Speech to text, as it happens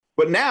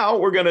But now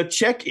we're going to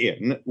check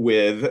in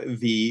with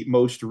the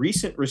most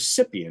recent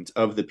recipient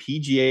of the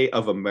PGA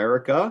of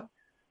America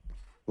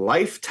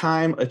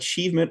Lifetime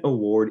Achievement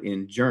Award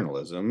in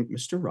Journalism,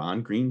 Mr.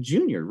 Ron Green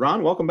Jr.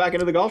 Ron, welcome back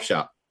into the golf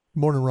shop.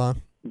 Morning,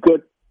 Ron.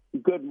 Good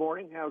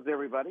morning. How's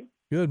everybody?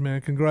 Good,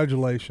 man.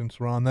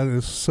 Congratulations, Ron. That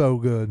is so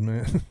good,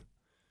 man.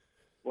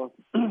 Well,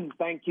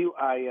 thank you.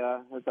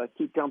 As I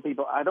keep telling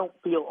people, I don't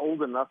feel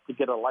old enough to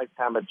get a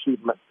Lifetime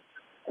Achievement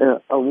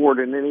Award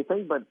in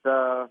anything, but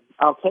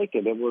I'll take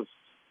it. It was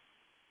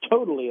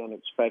totally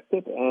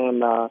unexpected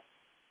and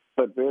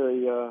but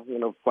very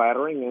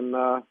flattering,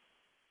 and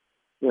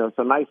it's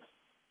a nice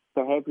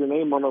to have your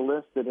name on a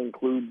list that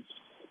includes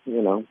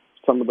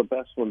some of the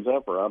best ones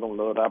ever. I don't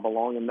know that I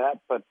belong in that,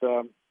 but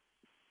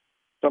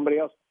somebody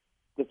else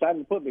decided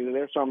to put me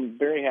there, so I'm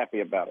very happy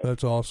about it.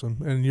 That's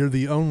awesome. And you're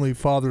the only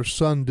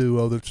father-son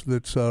duo that's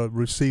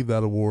received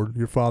that award.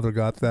 Your father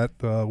got that,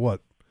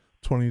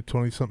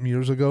 20-something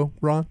years ago,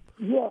 Ron?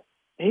 Yeah,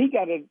 he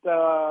got it,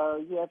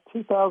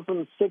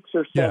 2006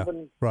 or 7.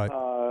 Yeah, right.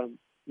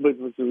 Which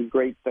was a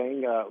great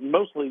thing.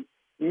 Mostly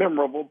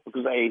memorable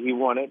because, he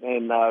won it,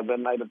 and the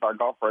night of our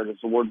Golf Writers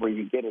Award where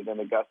you get it in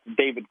Augusta,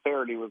 David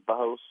Faraday was the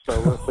host.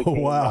 So it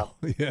became, wow,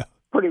 yeah.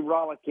 Pretty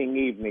rollicking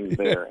evening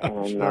there. Yeah,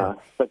 and sure.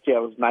 But yeah,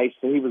 it was nice.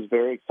 He was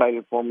very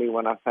excited for me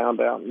when I found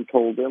out and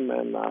told him,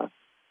 and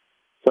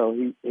so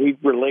he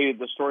related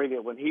the story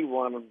that when he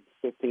won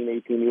 15,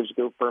 18 years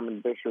ago,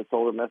 Furman Bisher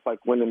told him that's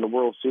like winning the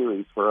World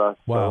Series for us.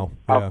 Wow.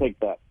 So I'll take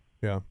that.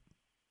 Yeah.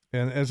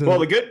 And as an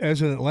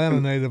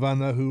Atlanta native, I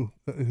know who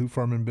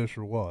Furman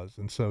Bisher was,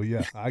 and so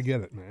yeah, I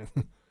get it, man.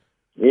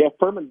 Yeah,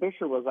 Furman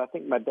Bisher was, I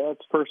think, my dad's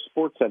first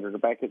sports editor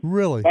back in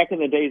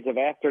the days of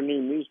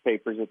afternoon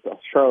newspapers at the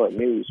Charlotte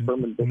News.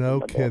 Furman Bisher, no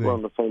my kidding, dad were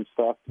on the same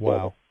staff.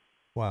 Wow.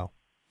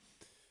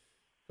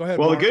 Go ahead.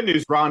 Well, Mark. the good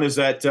news, Ron, is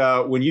that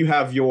when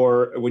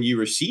you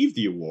receive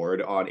the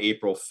award on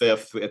April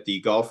 5th at the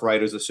Golf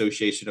Writers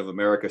Association of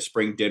America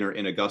Spring Dinner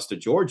in Augusta,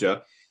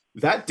 Georgia,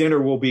 that dinner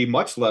will be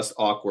much less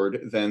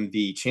awkward than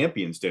the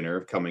Champions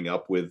Dinner coming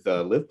up with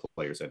live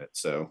players in it.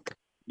 So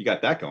you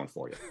got that going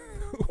for you.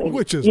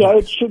 Which is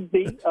nice. It should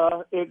be.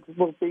 It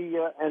will be,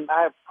 and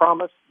I have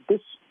promised. This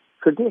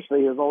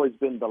traditionally has always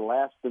been the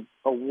last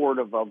award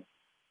of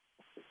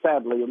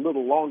sadly a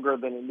little longer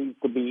than it needs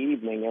to be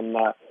evening, and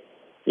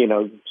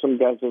some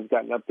guys have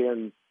gotten up there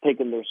and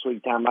taken their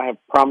sweet time. I have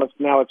promised.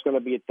 Now it's going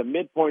to be at the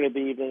midpoint of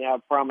the evening.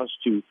 I've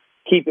promised to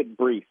keep it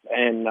brief,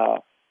 and I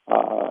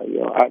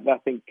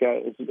think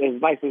as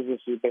nice as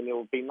this has been, it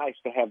would be nice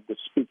to have the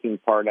speaking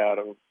part out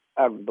of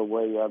the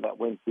way that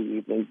Wednesday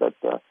evening, but.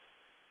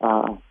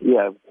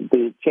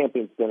 The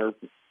Champions Dinner,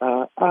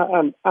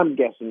 I'm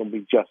guessing will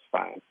be just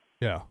fine.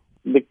 Yeah.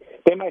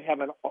 They might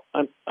have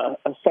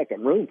a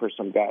second room for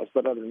some guys,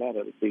 but other than that,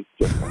 it'll be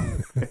just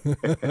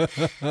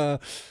fine.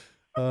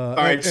 All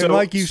right, and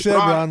like you said,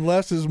 Ron,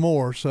 less is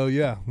more. So,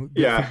 yeah,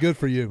 good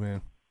for you,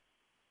 man.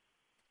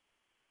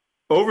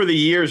 Over the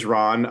years,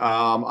 Ron,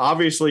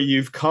 obviously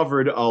you've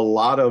covered a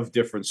lot of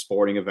different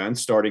sporting events,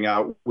 starting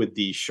out with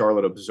the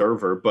Charlotte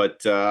Observer,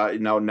 but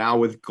now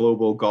with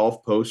Global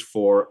Golf Post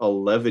for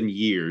 11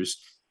 years.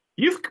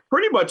 You've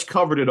pretty much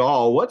covered it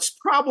all. What's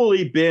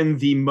probably been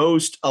the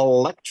most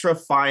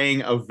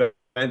electrifying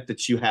event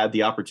that you had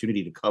the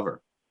opportunity to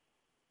cover?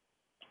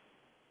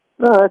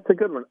 No, that's a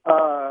good one.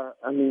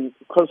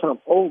 Because I'm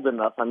old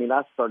enough.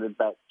 I started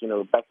back in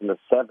the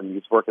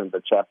 70s working at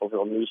the Chapel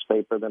Hill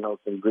newspaper. Then I was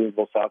in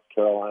Greenville, South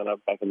Carolina,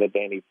 back in the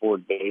Danny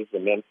Ford days.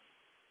 And then,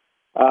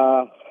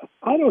 I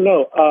don't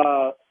know,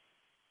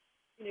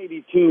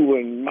 1982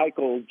 when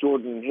Michael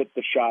Jordan hit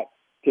the shot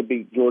to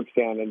beat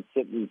Georgetown and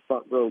sit in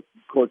front row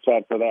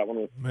courtside for that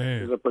one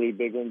was a pretty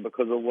big one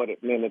because of what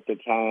it meant at the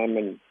time.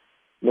 And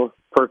North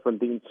Kirkland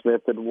Dean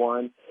Smith had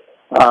won.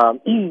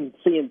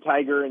 Seeing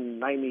Tiger in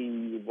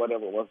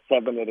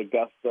 7 at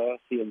Augusta,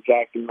 seeing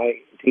Jack in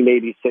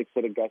 1986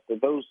 at Augusta,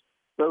 those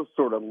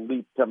sort of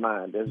leap to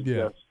mind as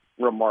just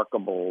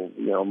remarkable,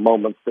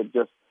 moments that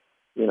just,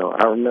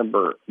 I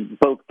remember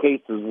both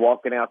cases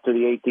walking out to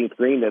the 18th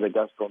green at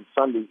Augusta on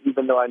Sunday,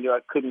 even though I knew I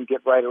couldn't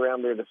get right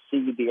around there to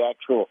see the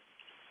actual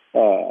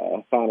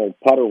final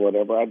putt or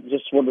whatever. I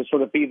just wanted to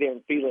sort of be there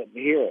and feel it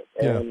and hear it.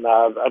 Yeah. And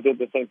I did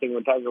the same thing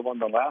when Tiger won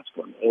the last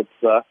one.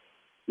 It's,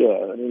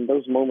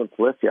 those moments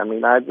with you.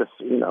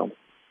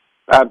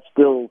 I'm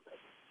still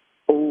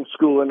old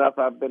school enough.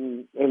 I've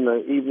been in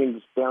the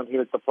evenings down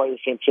here at the Players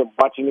Championship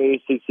watching the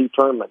ACC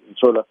tournament and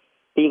sort of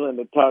feeling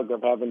the tug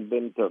of having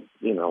been to,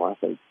 I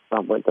think I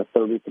went to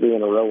 33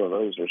 in a row of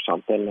those or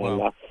something.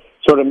 Wow. And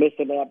sort of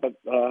missing that, but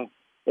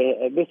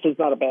this is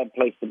not a bad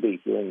place to be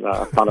here in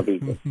Ponte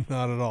Vedra.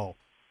 Not at all.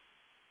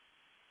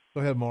 Go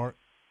ahead, Mark.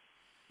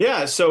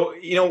 Yeah, so,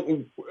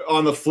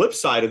 on the flip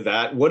side of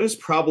that, what has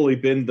probably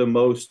been the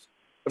most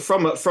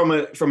from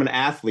an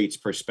athlete's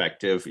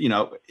perspective,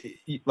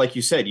 like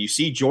you said, you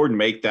see Jordan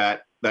make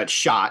that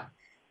shot,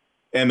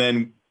 and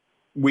then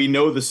we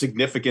know the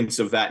significance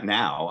of that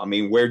now. I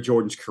mean, where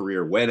Jordan's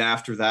career went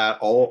after that,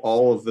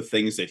 all of the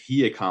things that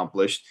he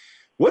accomplished.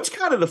 What's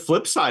kind of the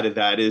flip side of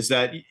that is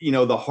that,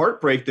 the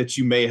heartbreak that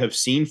you may have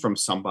seen from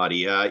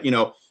somebody,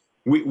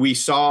 we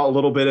saw a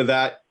little bit of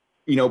that,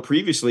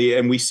 previously,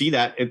 and we see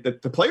that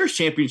the Players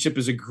Championship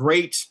is a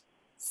great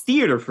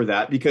theater for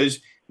that, because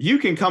you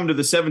can come to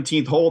the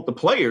 17th hole at the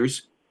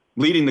Players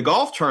leading the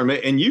golf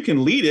tournament, and you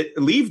can leave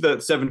the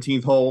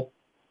 17th hole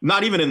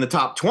not even in the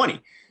top 20.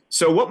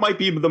 So what might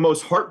be the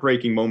most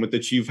heartbreaking moment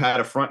that you've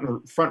had a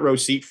front row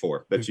seat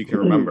for that you can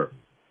remember?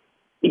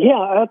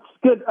 Yeah, that's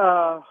good.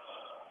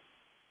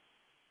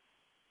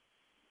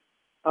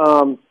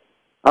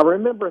 I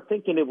remember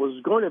thinking it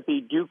was going to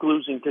be Duke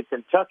losing to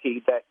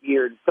Kentucky that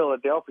year in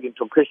Philadelphia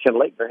until Christian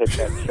Laettner hit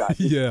that shot.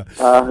 Yeah.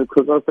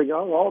 Because I was thinking,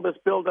 all this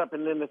build up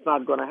and then it's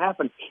not going to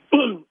happen.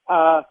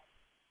 I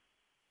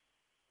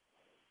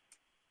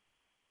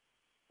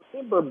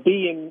remember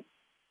being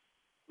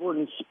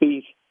Jordan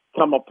Spieth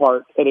come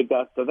apart at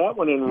Augusta. That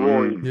one in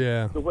Rory.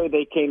 Yeah. The way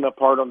they came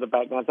apart on the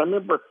back nines. I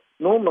remember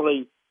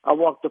normally I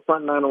walked the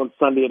front nine on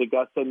Sunday at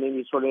Augusta, and then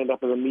you sort of end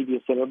up in the media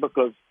center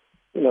because,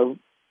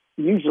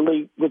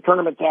 usually the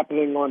tournament's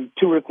happening on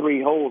 2 or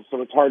 3 holes,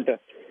 so it's hard to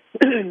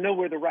know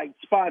where the right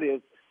spot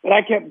is. But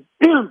I kept,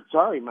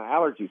 sorry, my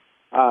allergies.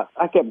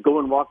 I kept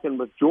walking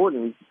with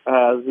Jordan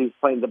as he's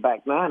playing the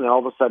back nine, and all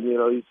of a sudden,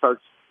 he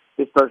starts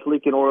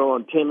leaking oil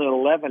on 10 and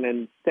 11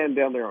 and stand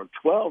down there on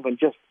 12, and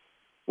just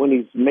when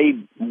he's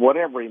made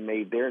whatever he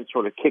made there and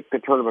sort of kicked the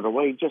tournament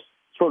away, just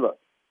sort of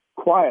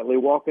quietly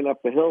walking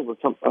up the hill with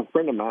a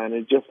friend of mine,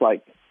 and just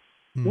like,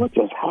 what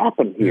just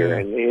happened here?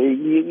 Yeah. And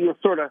you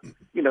sort of,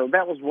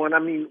 that was one. I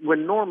mean,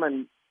 when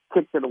Norman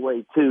kicked it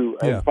away too,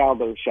 and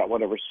Faldo shot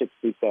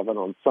 67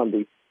 on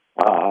Sunday,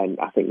 and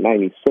I think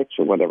 96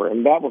 or whatever,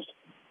 and there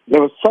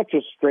was such a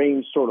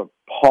strange sort of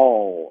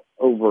pall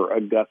over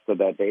Augusta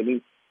that day. I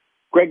mean,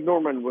 Greg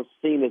Norman was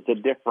seen as a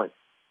different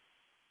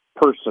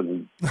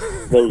person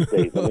those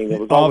days. I mean,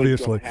 it was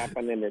always going to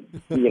happen, and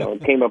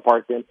it came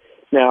apart then.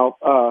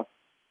 Now,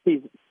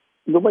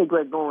 the way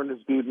Greg Norman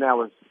is viewed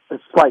now is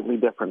slightly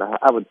different,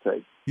 I would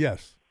say.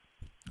 Yes,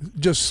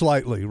 just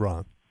slightly,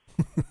 Ron.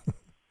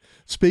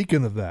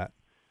 Speaking of that,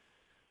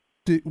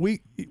 we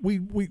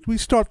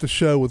start the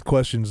show with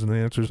questions and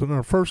answers, and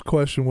our first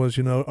question was,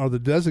 are the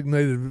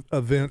designated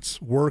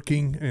events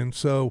working? And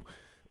so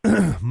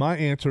my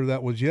answer to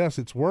that was yes,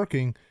 it's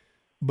working.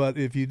 But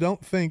if you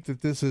don't think that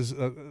this is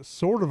a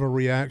sort of a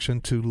reaction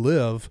to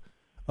LIV,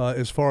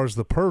 as far as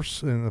the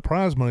purse and the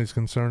prize money is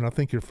concerned, I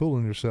think you're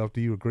fooling yourself.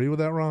 Do you agree with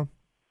that, Ron?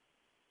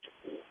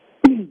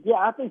 Yeah,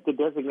 I think the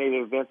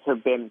designated events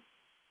have been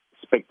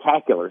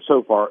spectacular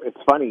so far. It's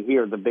funny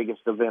here, the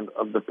biggest event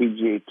of the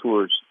PGA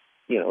Tours,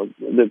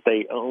 that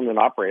they own and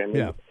operate. I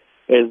mean,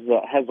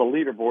 has a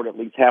leaderboard at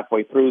least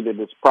halfway through that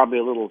is probably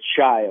a little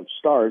shy of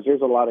stars.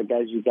 There's a lot of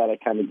guys you got to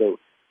kind of go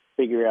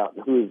figure out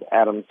who's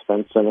Adam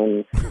Svensson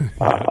and,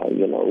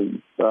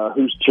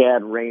 who's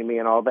Chad Ramey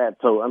and all that.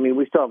 So, I mean,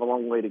 we still have a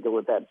long way to go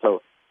with that.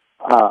 So,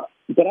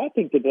 but I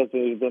think the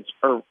designated events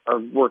are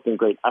working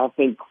great. I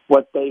think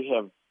what they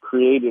have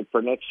created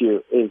for next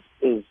year is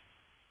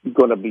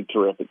going to be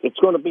terrific. It's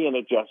going to be an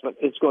adjustment.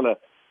 It's going to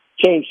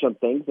change some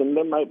things, and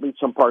there might be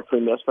some parts we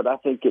miss, but I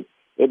think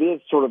it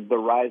is sort of the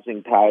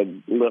rising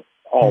tide lift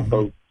all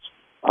boats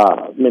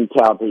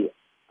mentality.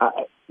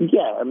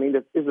 I mean,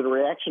 is it a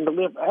reaction to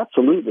LIV?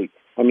 Absolutely.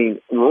 I mean,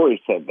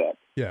 Rory said that.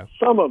 Yeah.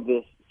 Some of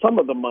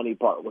the money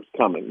part was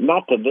coming,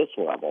 not to this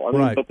level. I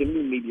mean, but the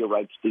new media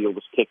rights deal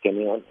was kicking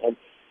in, and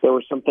there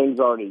were some things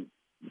already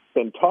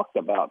been talked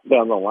about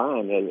down the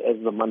line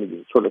as the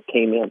money sort of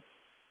came in.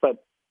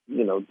 But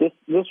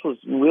this was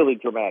really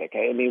dramatic.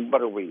 I mean,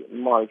 what are we,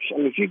 March? I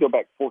mean, if you go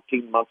back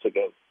 14 months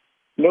ago,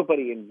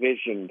 nobody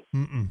envisioned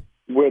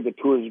where the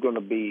tour is going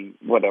to be,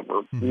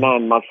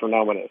 9 months from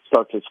now when it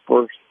starts its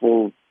first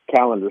full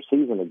calendar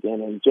season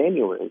again in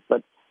January.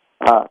 But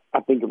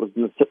I think it was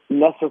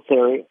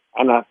necessary,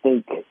 and I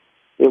think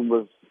it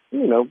was,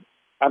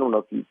 I don't know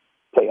if you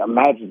say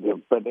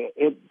imaginative, but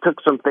it took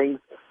some things.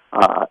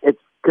 It's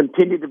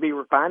continued to be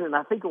refined, and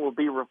I think it will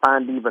be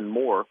refined even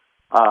more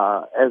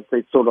as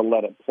they sort of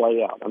let it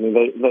play out. I mean,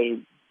 they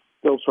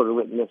still sort of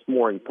written this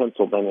more in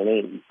pencil than in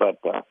ink, but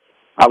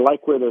I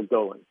like where they're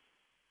going.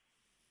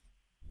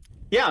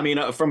 Yeah, I mean,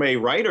 from a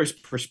writer's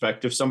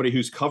perspective, somebody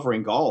who's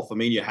covering golf, I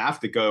mean, you have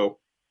to go,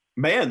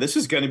 man, this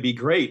is going to be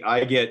great.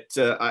 I get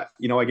an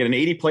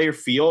 80-player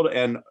field,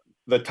 and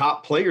the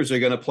top players are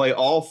going to play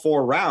all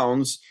 4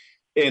 rounds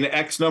in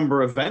X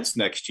number of events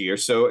next year.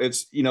 So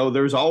it's,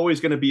 there's always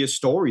going to be a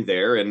story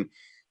there. And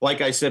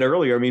like I said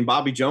earlier, I mean,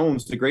 Bobby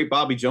Jones, the great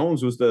Bobby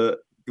Jones, was the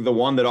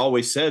one that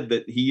always said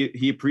that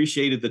he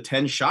appreciated the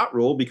 10-shot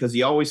rule because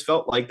he always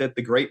felt like that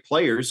the great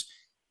players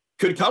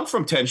could come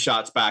from 10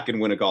 shots back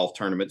and win a golf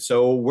tournament.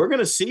 So we're going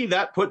to see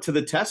that put to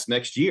the test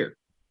next year.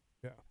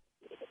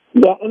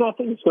 Yeah, and I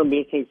think it's going to be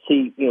interesting to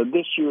see,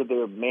 this year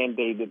they're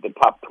mandated, the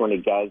top 20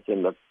 guys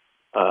in the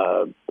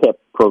PEP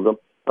program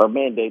are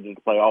mandated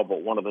to play all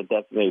but one of the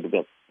designated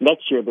events.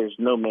 Next year, there's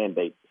no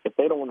mandate. If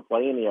they don't want to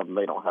play any of them,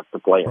 they don't have to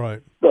play them.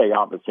 Right. They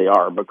obviously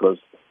are because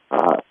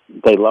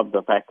they love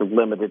the fact of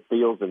limited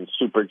fields and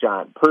super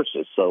giant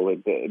purses, so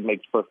it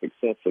makes perfect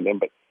sense for them.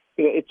 But,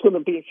 it's going to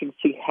be interesting to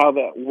see how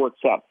that works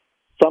out.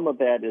 Some of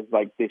that is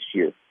like this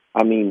year.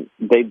 I mean,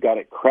 they've got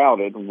it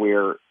crowded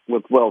where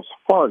with Wells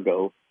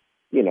Fargo,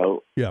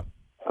 Yeah.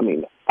 I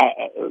mean,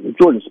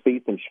 Jordan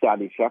Spieth and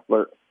Scotty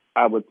Scheffler,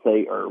 I would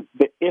say, are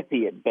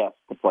iffy at best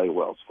to play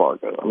Wells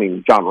Fargo. I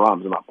mean, John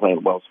Rahm's not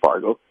playing Wells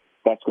Fargo.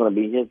 That's going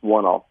to be his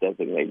one-off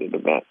designated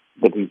event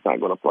that he's not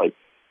going to play.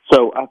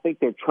 So I think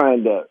they're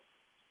trying to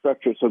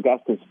structure so guys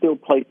can still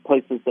play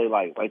places they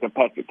like. Like a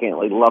Patrick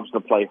Cantlay loves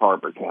to play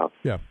Harbor Town.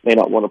 Yeah. They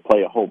don't want to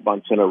play a whole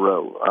bunch in a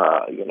row.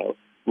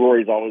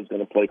 Rory's always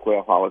going to play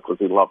Quail Hollow because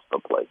he loves the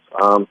place.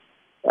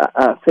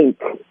 I think,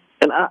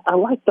 and I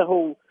like the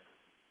whole,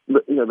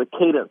 the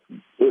cadence.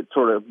 It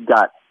sort of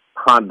got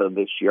Honda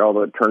this year,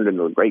 although it turned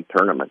into a great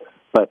tournament.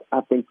 But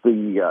I think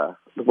the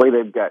way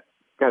they've got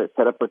it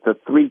set up with the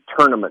 3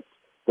 tournaments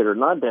that are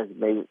not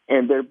designated,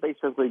 and they're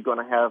basically going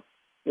to have,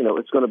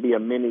 it's going to be a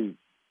mini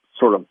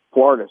sort of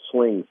Florida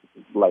Slings,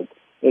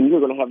 and you're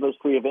going to have those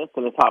 3 events,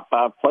 and the top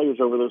 5 players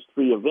over those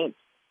 3 events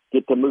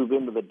get to move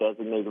into the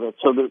designated event.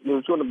 So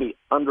there's going to be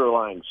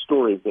underlying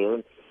stories there.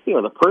 And,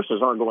 the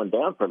purses aren't going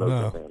down for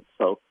those events.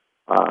 So,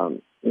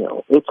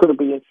 it's going to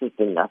be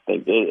interesting, I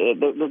think.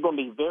 There's going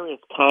to be various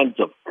kinds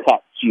of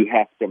cuts you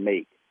have to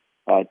make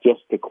just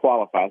to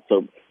qualify.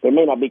 So there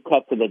may not be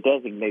cuts to the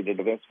designated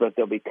events, but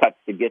there'll be cuts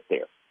to get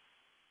there.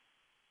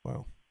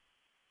 Wow.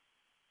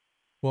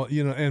 Well,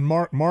 and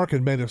Mark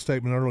had made a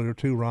statement earlier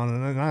too, Ron,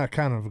 and I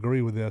kind of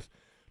agree with this.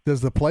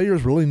 Does the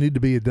players really need to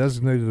be a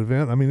designated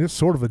event? I mean, it's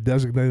sort of a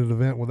designated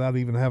event without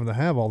even having to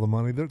have all the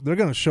money. They're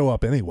going to show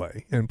up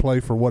anyway and play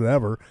for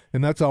whatever,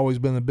 and that's always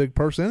been a big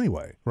purse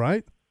anyway,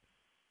 right?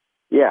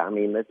 Yeah, I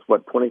mean, it's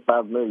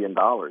 $25 million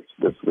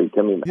this week.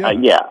 I mean,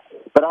 yeah.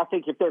 But I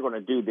think if they're going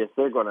to do this,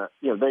 they're going to,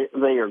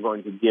 they are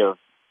going to give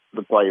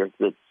the players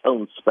its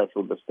own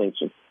special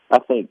distinction. I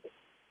think,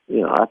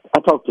 I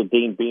talked to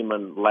Dean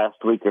Beeman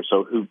last week or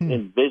so, who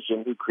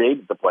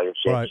created the Players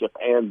Championship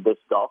and this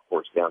golf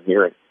course down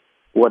here, and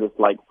what it's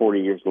like 40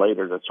 years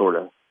later to sort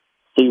of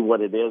see what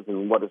it is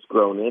and what it's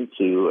grown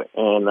into.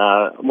 And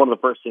one of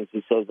the first things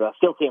he says, I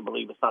still can't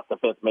believe it's not the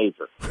 5th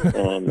major.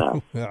 And,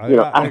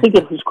 I think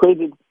it was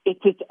created,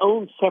 it's its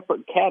own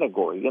separate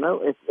category.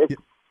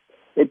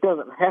 It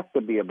doesn't have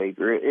to be a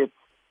major.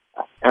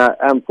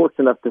 I'm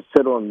fortunate enough to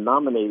sit on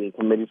nominating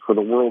committees for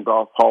the World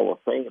Golf Hall of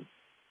Fame.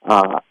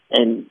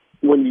 And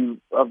when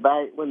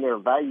they're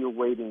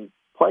evaluating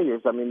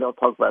players, I mean, they'll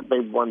talk about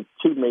they've won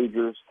 2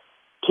 majors,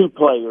 2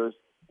 players,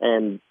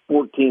 and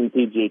 14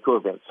 PGA Tour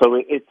events. So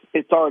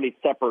it's already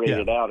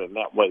separated out in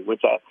that way,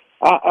 which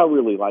I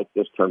really like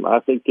this tournament.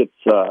 I think it's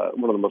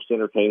one of the most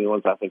entertaining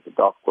ones. I think the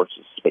golf course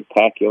is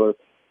spectacular,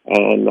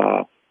 and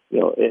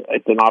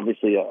it's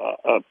obviously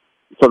a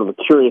sort of a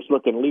curious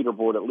looking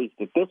leaderboard, at least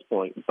at this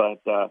point.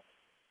 But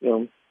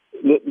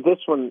this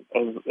one,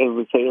 as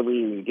we say every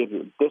year, you get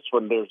this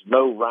one. There's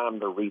no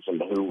rhyme or reason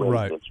to who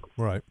wins this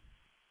one. Right.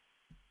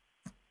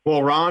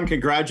 Well, Ron,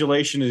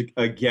 congratulations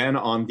again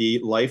on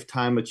the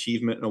Lifetime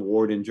Achievement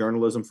Award in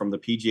Journalism from the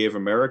PGA of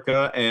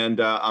America,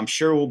 and I'm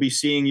sure we'll be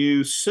seeing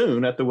you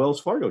soon at the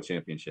Wells Fargo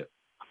Championship.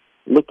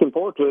 Looking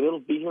forward to it. It'll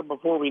be here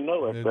before we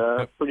know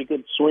it. Pretty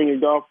good swing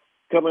of golf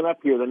coming up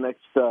here the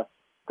next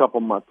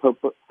couple months.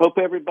 Hope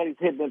everybody's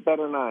hitting it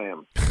better than I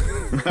am.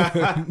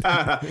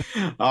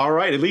 All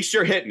right. At least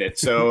you're hitting it,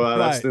 so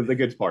that's the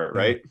good part,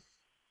 right?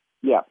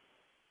 Yeah.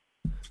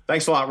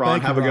 Thanks a lot,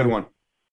 Ron. Have a good one.